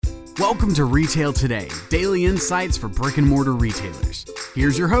Welcome to Retail Today, daily insights for brick and mortar retailers.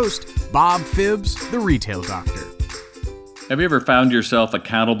 Here's your host, Bob Phibbs, the Retail Doctor. Have you ever found yourself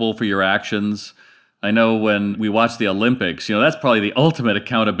accountable for your actions? I know when we watch the Olympics, that's probably the ultimate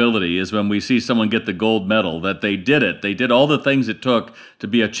accountability is when we see someone get the gold medal, that they did it. They did all the things it took to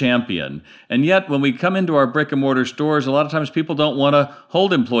be a champion. And yet, when we come into our brick and mortar stores, a lot of times people don't want to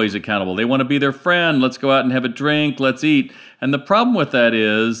hold employees accountable. They want to be their friend. Let's go out and have a drink. Let's eat. And the problem with that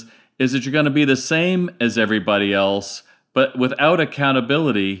is that you're going to be the same as everybody else, but without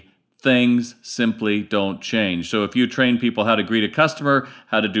accountability, things simply don't change. So if you train people how to greet a customer,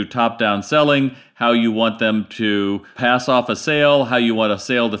 how to do top-down selling, how you want them to pass off a sale, how you want a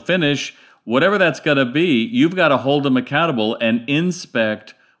sale to finish, whatever that's going to be, you've got to hold them accountable and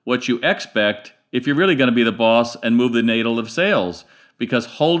inspect what you expect if you're really going to be the boss and move the needle of sales. Because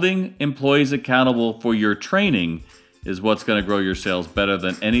holding employees accountable for your training is what's going to grow your sales better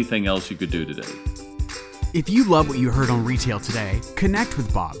than anything else you could do today. If you love what you heard on Retail Today, connect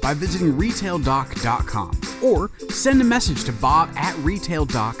with Bob by visiting retaildoc.com or send a message to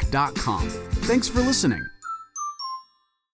bob@retaildoc.com. Thanks for listening.